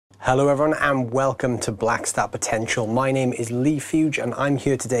Hello everyone and welcome to Blackstar Potential. My name is Leigh Fuge and I'm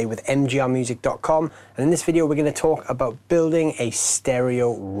here today with mgrmusic.com, and in this video we're going to talk about building a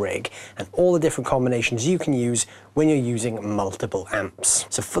stereo rig and all the different combinations you can use when you're using multiple amps.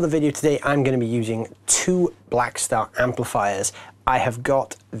 So for the video today I'm going to be using two Blackstar amplifiers. I have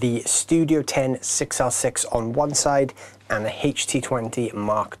got the Studio 10 6R6 on one side and the HT20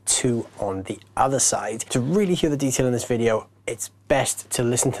 Mark II on the other side. To really hear the detail in this video, it's best to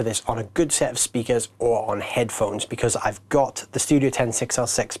listen to this on a good set of speakers or on headphones, because I've got the Studio 10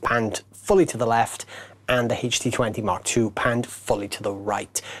 6R6 panned fully to the left and the HT20 Mark II panned fully to the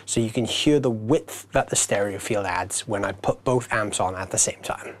right. So you can hear the width that the stereo field adds when I put both amps on at the same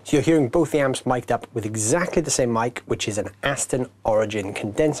time. So you're hearing both the amps mic'd up with exactly the same mic, which is an Aston Origin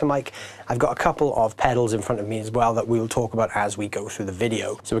condenser mic. I've got a couple of pedals in front of me as well that we'll talk about as we go through the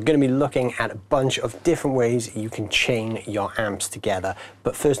video. So we're going to be looking at a bunch of different ways you can chain your amps together.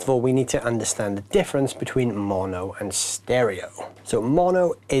 But first of all, we need to understand the difference between mono and stereo. So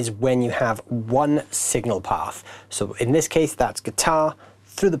mono is when you have one signal path. So in this case, that's guitar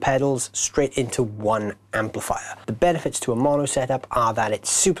through the pedals straight into one amplifier. The benefits to a mono setup are that it's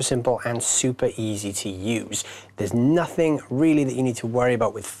super simple and super easy to use. There's nothing really that you need to worry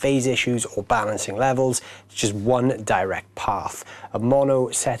about with phase issues or balancing levels. It's just one direct path. A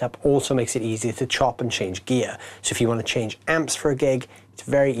mono setup also makes it easier to chop and change gear. So if you want to change amps for a gig, it's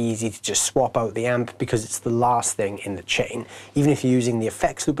very easy to just swap out the amp because it's the last thing in the chain. Even if you're using the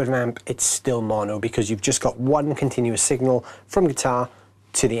effects loop of an amp, it's still mono because you've just got one continuous signal from guitar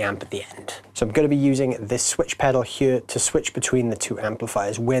to the amp at the end. So I'm going to be using this switch pedal here to switch between the two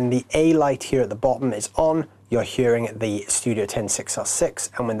amplifiers. When the A light here at the bottom is on, you're hearing the Studio 10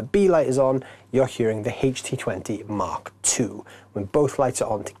 6R6, and when the B light is on, you're hearing the HT20 Mark II. When both lights are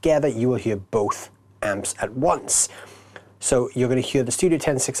on together, you will hear both amps at once. So you're going to hear the Studio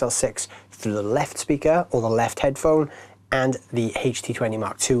 10 6R6 through the left speaker or the left headphone, and the HT20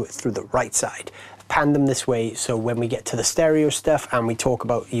 Mark II through the right side. Pan them this way so when we get to the stereo stuff and we talk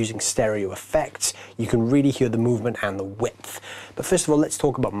about using stereo effects, you can really hear the movement and the width. But first of all, let's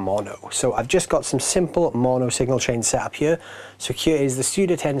talk about mono. So I've just got some simple mono signal chain set up here. So here is the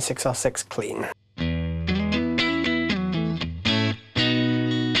Studio 10 6R6 clean.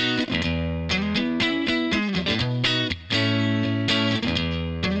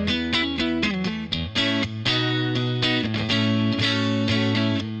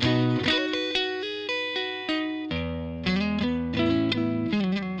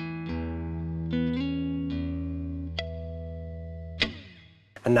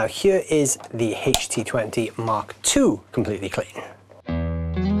 And now here is the HT20 Mark II completely clean.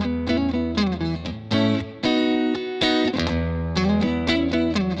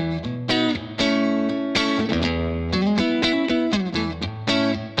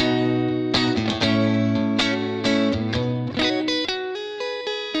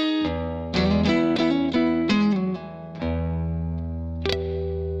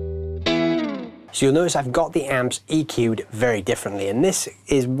 So you'll notice I've got the amps EQ'd very differently, and this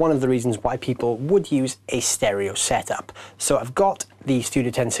is one of the reasons why people would use a stereo setup. So I've got the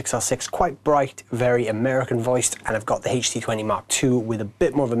Studio 10 6R6 quite bright, very American voiced, and I've got the HT20 Mark II with a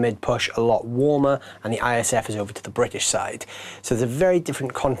bit more of a mid push, a lot warmer, and the ISF is over to the British side. So there's a very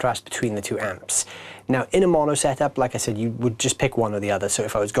different contrast between the two amps. Now in a mono setup, like I said, you would just pick one or the other. So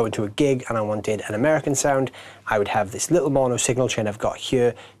if I was going to a gig and I wanted an American sound, I would have this little mono signal chain I've got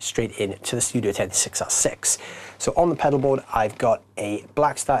here straight into the Studio 10 6R6. So on the pedal board, I've got a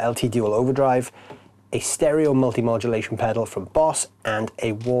Blackstar LT Dual Overdrive, a stereo multi-modulation pedal from Boss, and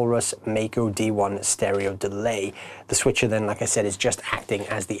a Walrus Mako D1 stereo delay. The switcher then, like I said, is just acting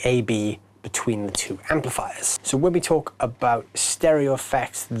as the AB between the two amplifiers. So when we talk about stereo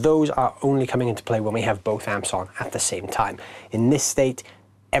effects, those are only coming into play when we have both amps on at the same time. In this state,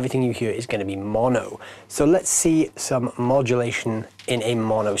 everything you hear is going to be mono. So let's see some modulation in a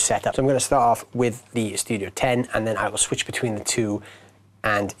mono setup. So I'm going to start off with the Studio 10, and then I will switch between the two,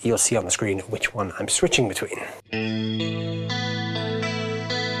 and you'll see on the screen which one I'm switching between.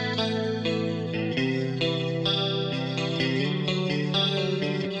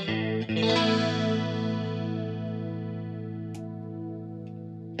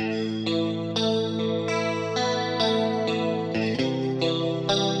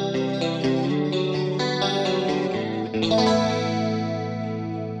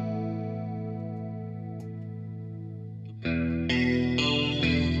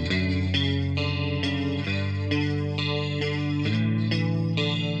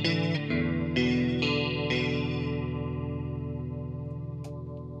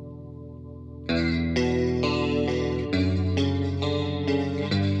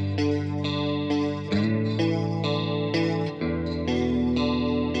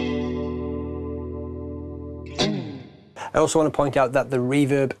 also want to point out that the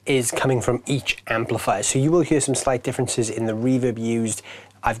reverb is coming from each amplifier, so you will hear some slight differences in the reverb used.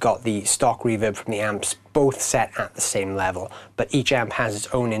 I've got the stock reverb from the amps both set at the same level, but each amp has its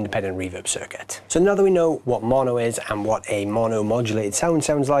own independent reverb circuit. So now that we know what mono is and what a mono modulated sound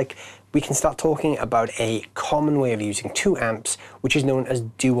sounds like, we can start talking about a common way of using two amps, which is known as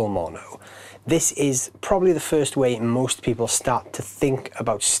dual mono. This is probably the first way most people start to think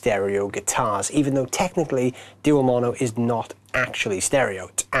about stereo guitars, even though technically dual mono is not actually stereo.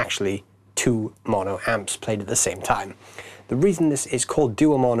 It's actually two mono amps played at the same time. The reason this is called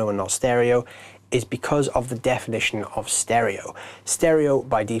dual mono and not stereo is because of the definition of stereo. Stereo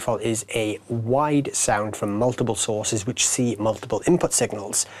by default is a wide sound from multiple sources which see multiple input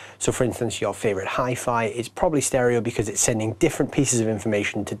signals. So for instance, your favorite hi-fi is probably stereo because it's sending different pieces of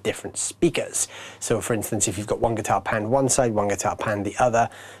information to different speakers. So for instance, if you've got one guitar panned one side, one guitar panned the other,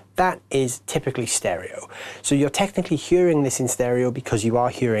 that is typically stereo. So you're technically hearing this in stereo because you are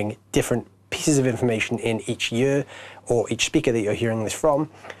hearing different pieces of information in each ear or each speaker that you're hearing this from,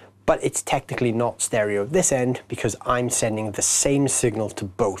 but it's technically not stereo at this end because I'm sending the same signal to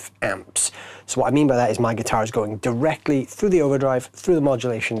both amps. So what I mean by that is my guitar is going directly through the overdrive, through the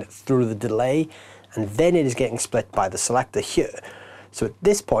modulation, through the delay, and then it is getting split by the selector here. So at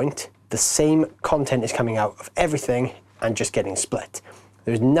this point, the same content is coming out of everything and just getting split.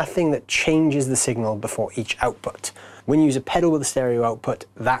 There's nothing that changes the signal before each output. When you use a pedal with a stereo output,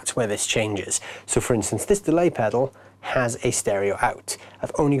 that's where this changes. So for instance, this delay pedal has a stereo out.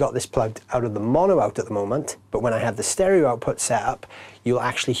 I've only got this plugged out of the mono out at the moment, but when I have the stereo output set up, you'll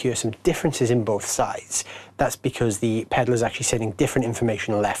actually hear some differences in both sides. That's because the pedal is actually sending different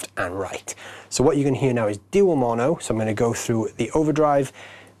information left and right. So what you can hear now is dual mono, so I'm going to go through the overdrive,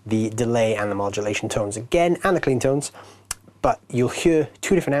 the delay and the modulation tones again, and the clean tones, but you'll hear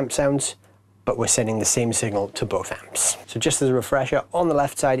two different amp sounds, but we're sending the same signal to both amps. So just as a refresher, on the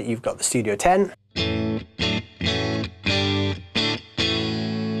left side you've got the Studio 10.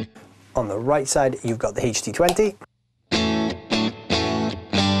 On the right side you've got the HT20.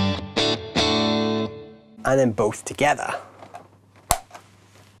 And then both together.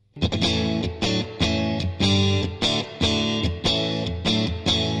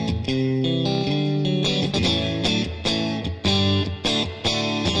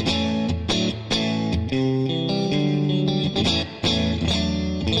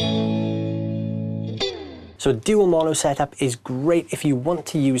 So dual mono setup is great if you want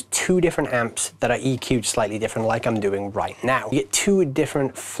to use two different amps that are EQ'd slightly different, like I'm doing right now. You get two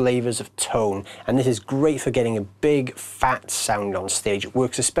different flavors of tone, and this is great for getting a big fat sound on stage. It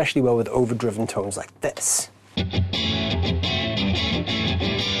works especially well with overdriven tones like this.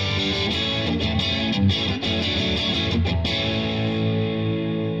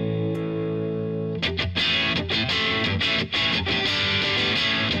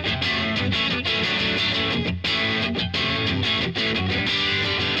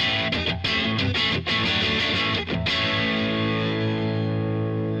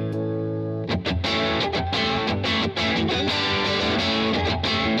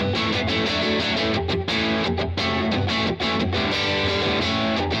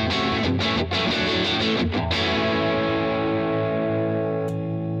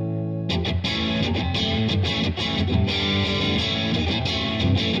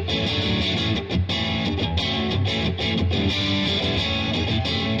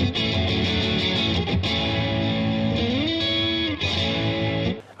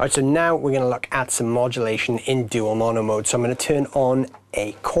 Alright, so now we're going to look at some modulation in dual mono mode. So I'm going to turn on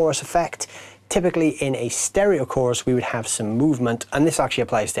a chorus effect. Typically in a stereo chorus we would have some movement, and this actually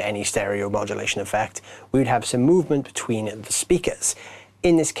applies to any stereo modulation effect. We would have some movement between the speakers.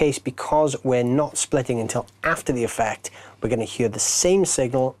 In this case, because we're not splitting until after the effect, we're going to hear the same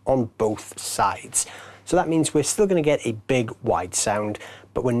signal on both sides. So that means we're still going to get a big wide sound,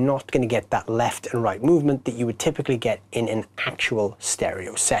 but we're not going to get that left and right movement that you would typically get in an actual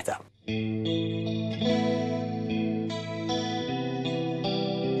stereo setup.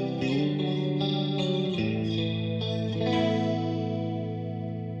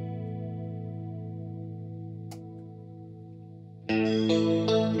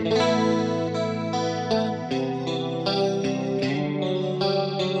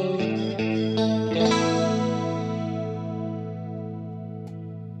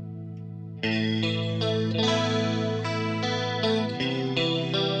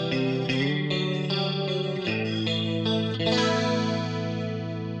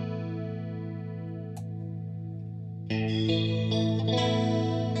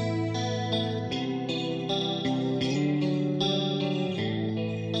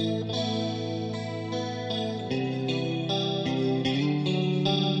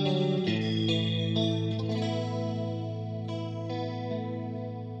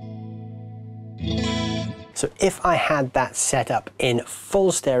 So if I had that set up in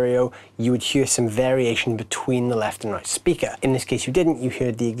full stereo, you would hear some variation between the left and right speaker. In this case you didn't, you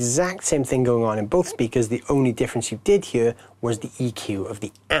heard the exact same thing going on in both speakers. The only difference you did hear was the EQ of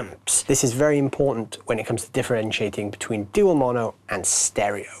the amps. This is very important when it comes to differentiating between dual mono and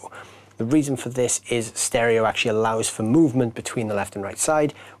stereo. The reason for this is stereo actually allows for movement between the left and right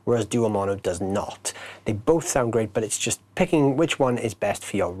side, whereas dual mono does not. They both sound great, but it's just picking which one is best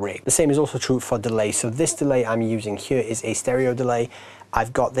for your rig. The same is also true for delay. So this delay I'm using here is a stereo delay.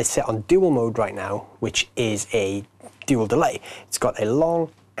 I've got this set on dual mode right now, which is a dual delay. It's got a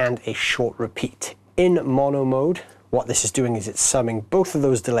long and a short repeat. In mono mode, what this is doing is it's summing both of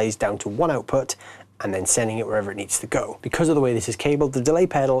those delays down to one output and then sending it wherever it needs to go. Because of the way this is cabled, the delay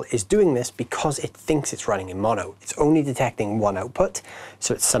pedal is doing this because it thinks it's running in mono. It's only detecting one output,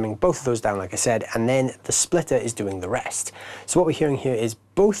 so it's summing both of those down, like I said, and then the splitter is doing the rest. So what we're hearing here is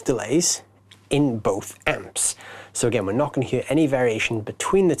both delays in both amps. So again, we're not going to hear any variation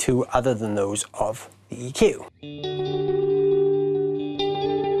between the two other than those of the EQ.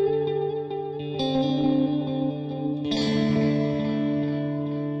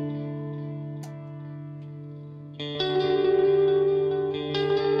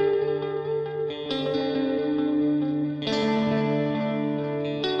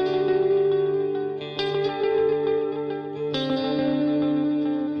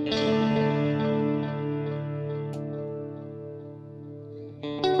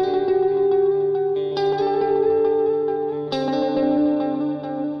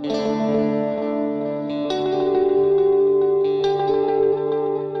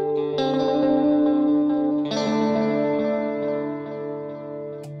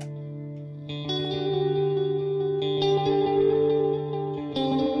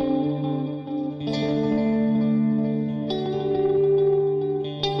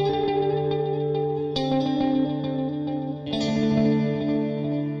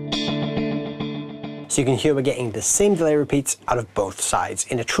 So you can hear we're getting the same delay repeats out of both sides.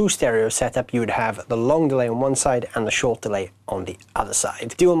 In a true stereo setup, you would have the long delay on one side and the short delay on the other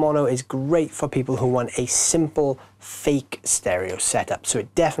side. Dual mono is great for people who want a simple fake stereo setup. So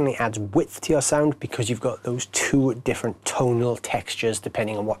it definitely adds width to your sound because you've got those two different tonal textures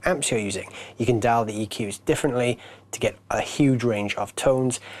depending on what amps you're using. You can dial the EQs differently to get a huge range of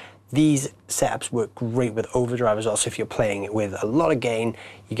tones. These setups work great with overdrive as well, so if you're playing it with a lot of gain,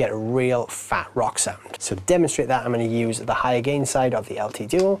 you get a real fat rock sound. So to demonstrate that, I'm going to use the higher gain side of the LT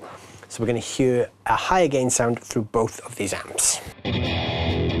Dual. So we're going to hear a higher gain sound through both of these amps.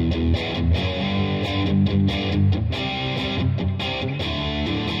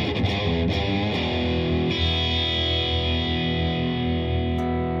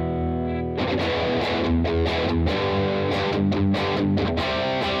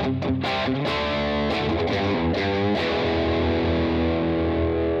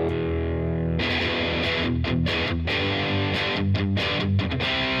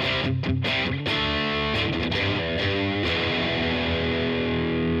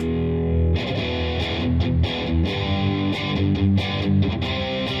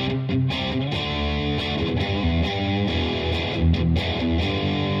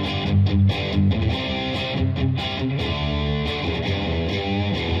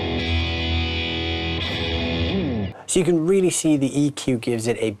 So you can really see the EQ gives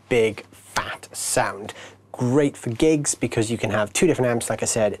it a big fat sound. Great for gigs because you can have two different amps, like I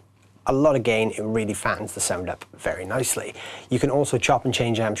said, a lot of gain, it really fattens the sound up very nicely. You can also chop and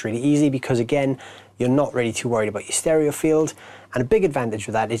change amps really easy because again, you're not really too worried about your stereo field. And a big advantage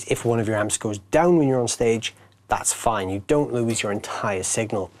with that is if one of your amps goes down when you're on stage, that's fine. You don't lose your entire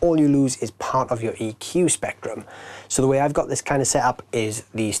signal. All you lose is part of your EQ spectrum. So the way I've got this kind of set up is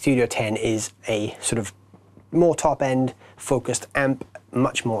the Studio 10 is a sort of more top-end focused amp,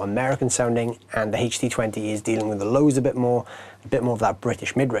 much more American sounding, and the HD20 is dealing with the lows a bit more of that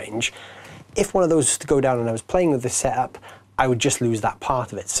British mid-range. If one of those was to go down and I was playing with this setup, I would just lose that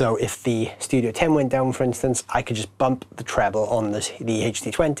part of it. So if the Studio 10 went down, for instance, I could just bump the treble on the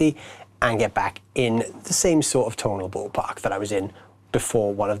HD20 and get back in the same sort of tonal ballpark that I was in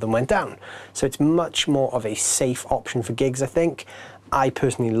before one of them went down. So it's much more of a safe option for gigs, I think. I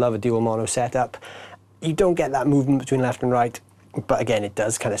personally love a dual mono setup. You don't get that movement between left and right, but again, it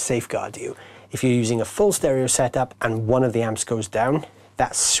does kind of safeguard you. If you're using a full stereo setup and one of the amps goes down,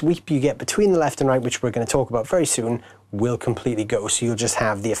 that sweep you get between the left and right, which we're going to talk about very soon, will completely go. So you'll just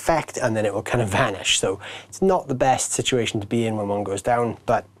have the effect and then it will kind of vanish. So it's not the best situation to be in when one goes down,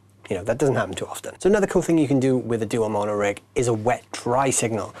 but you know, that doesn't happen too often. So another cool thing you can do with a dual mono rig is a wet-dry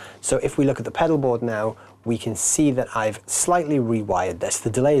signal. So if we look at the pedal board now, we can see that I've slightly rewired this.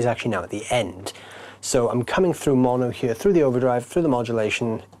 The delay is actually now at the end. So I'm coming through mono here, through the overdrive, through the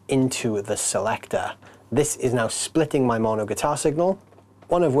modulation, into the selector. This is now splitting my mono guitar signal,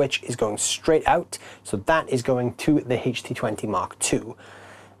 one of which is going straight out, so that is going to the HT20 Mark II.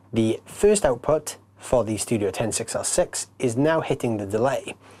 The first output for the Studio 10 6L6 is now hitting the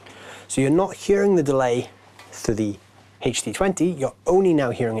delay. So you're not hearing the delay through the HT20, you're only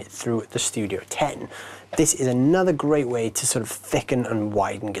now hearing it through the Studio 10. This is another great way to sort of thicken and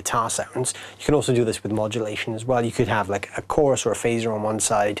widen guitar sounds. You can also do this with modulation as well. You could have like a chorus or a phaser on one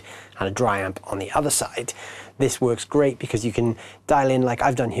side and a dry amp on the other side. This works great because you can dial in, like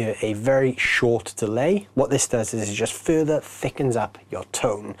I've done here, a very short delay. What this does is it just further thickens up your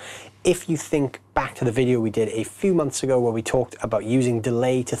tone. If you think back to the video we did a few months ago where we talked about using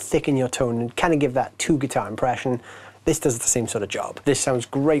delay to thicken your tone and kind of give that two guitar impression, this does the same sort of job. This sounds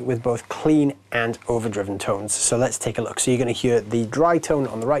great with both clean and overdriven tones. So let's take a look. So you're going to hear the dry tone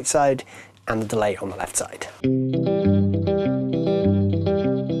on the right side and the delay on the left side.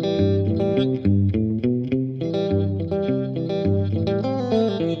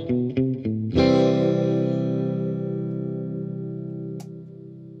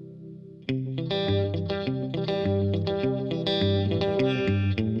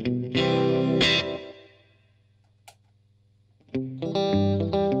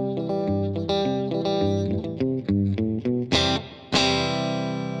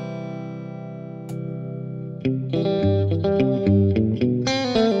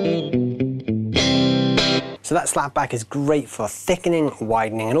 So that slapback is great for thickening,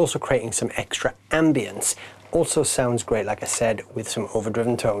 widening, and also creating some extra ambience. Also sounds great, like I said, with some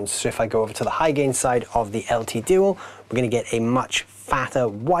overdriven tones. So if I go over to the high gain side of the LT Dual, we're going to get a much fatter,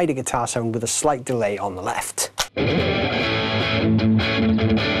 wider guitar sound with a slight delay on the left.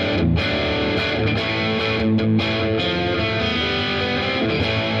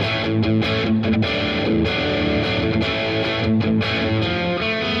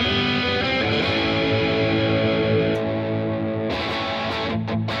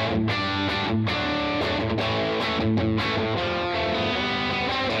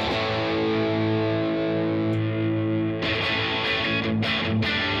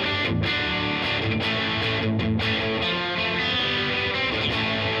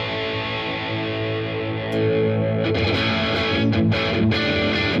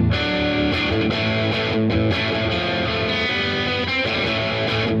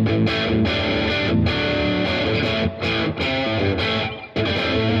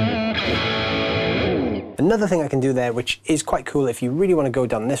 Another thing I can do there, which is quite cool if you really want to go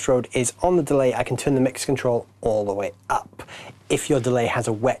down this road, is on the delay I can turn the mix control all the way up. If your delay has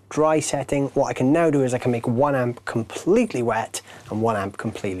a wet-dry setting, what I can now do is I can make one amp completely wet and one amp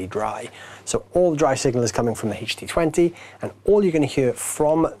completely dry. So all the dry signal is coming from the HT20, and all you're going to hear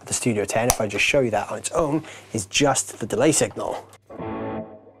from the Studio 10, if I just show you that on its own, is just the delay signal.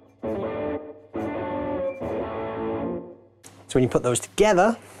 So when you put those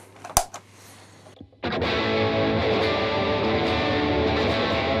together,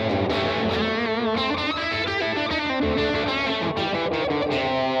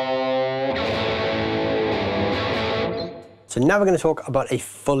 so now we're going to talk about a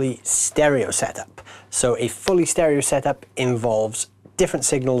fully stereo setup. So a fully stereo setup involves different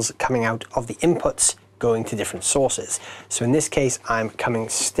signals coming out of the inputs going to different sources. So in this case, I'm coming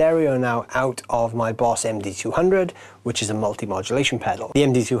stereo now out of my Boss MD200, which is a multi-modulation pedal. The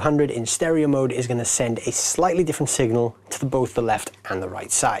MD200 in stereo mode is going to send a slightly different signal to both the left and the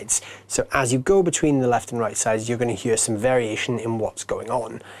right sides. So as you go between the left and right sides, you're going to hear some variation in what's going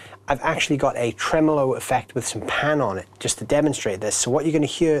on. I've actually got a tremolo effect with some pan on it just to demonstrate this. So what you're going to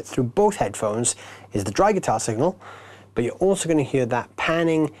hear through both headphones is the dry guitar signal, but you're also going to hear that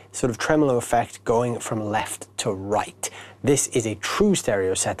panning sort of tremolo effect going from left to right. This is a true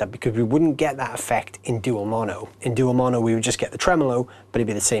stereo setup because we wouldn't get that effect in dual mono. In dual mono we would just get the tremolo, but it'd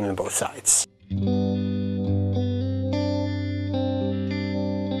be the same on both sides.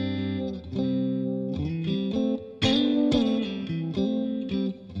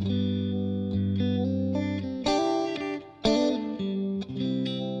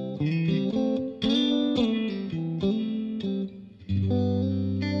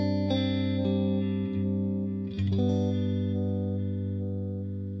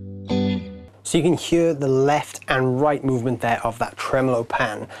 So you can hear the left and right movement there of that tremolo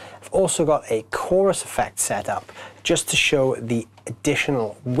pan. I've also got a chorus effect set up just to show the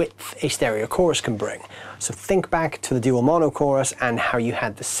additional width a stereo chorus can bring. So think back to the dual mono chorus and how you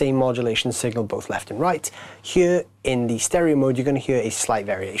had the same modulation signal both left and right. Here in the stereo mode, you're going to hear a slight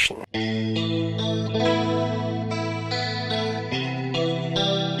variation.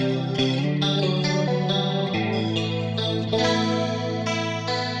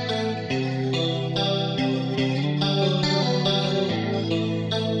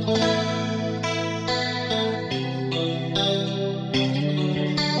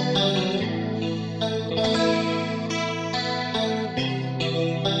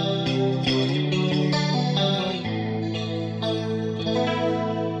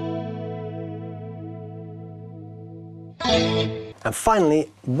 And finally,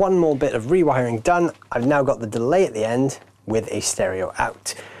 one more bit of rewiring done. I've now got the delay at the end with a stereo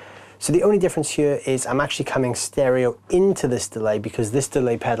out. So the only difference here is I'm actually coming stereo into this delay because this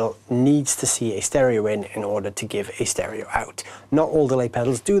delay pedal needs to see a stereo in order to give a stereo out. Not all delay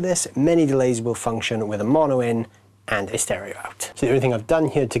pedals do this. Many delays will function with a mono in and a stereo out. So the only thing I've done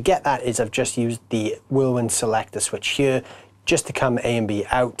here to get that is I've just used the Whirlwind selector switch here just to come A and B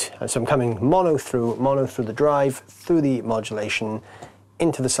out. And so I'm coming mono through the drive, through the modulation,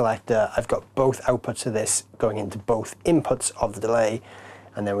 into the selector. I've got both outputs of this going into both inputs of the delay,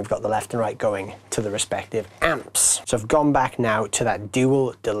 and then we've got the left and right going to the respective amps. So I've gone back now to that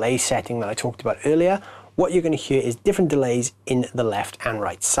dual delay setting that I talked about earlier. What you're going to hear is different delays in the left and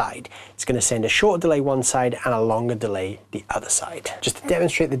right side. It's going to send a shorter delay one side and a longer delay the other side. Just to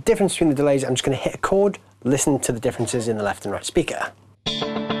demonstrate the difference between the delays, I'm just going to hit a chord, listen to the differences in the left and right speaker.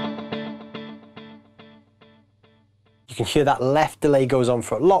 You can hear that left delay goes on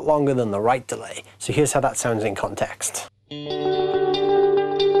for a lot longer than the right delay. So here's how that sounds in context.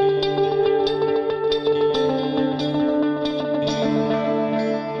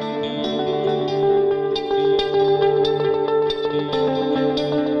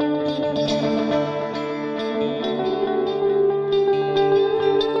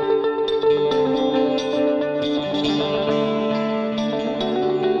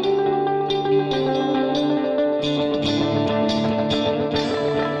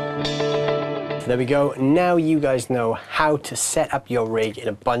 There we go. Now you guys know how to set up your rig in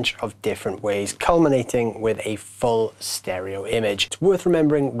a bunch of different ways, culminating with a full stereo image. It's worth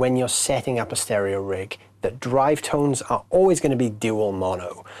remembering when you're setting up a stereo rig that drive tones are always going to be dual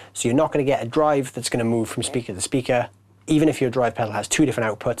mono. So you're not going to get a drive that's going to move from speaker to speaker. Even if your drive pedal has two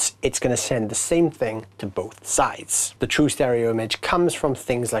different outputs, it's going to send the same thing to both sides. The true stereo image comes from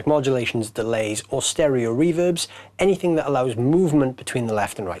things like modulations, delays, or stereo reverbs, anything that allows movement between the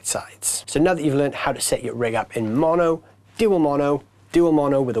left and right sides. So now that you've learned how to set your rig up in mono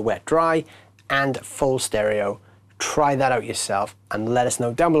with a wet dry, and full stereo, try that out yourself and let us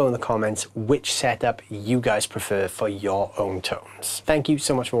know down below in the comments which setup you guys prefer for your own tones. Thank you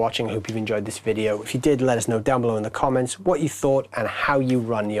so much for watching. I hope you've enjoyed this video. If you did, let us know down below in the comments what you thought and how you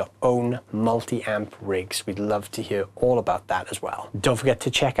run your own multi-amp rigs. We'd love to hear all about that as well. Don't forget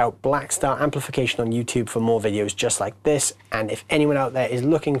to check out Blackstar Amplification on YouTube for more videos just like this. And if anyone out there is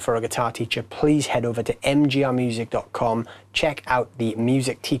looking for a guitar teacher, please head over to mgrmusic.com. Check out the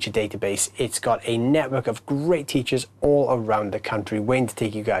music teacher database. It's got a network of great teachers all around the country waiting to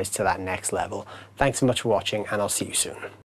take you guys to that next level. Thanks so much for watching, and I'll see you soon.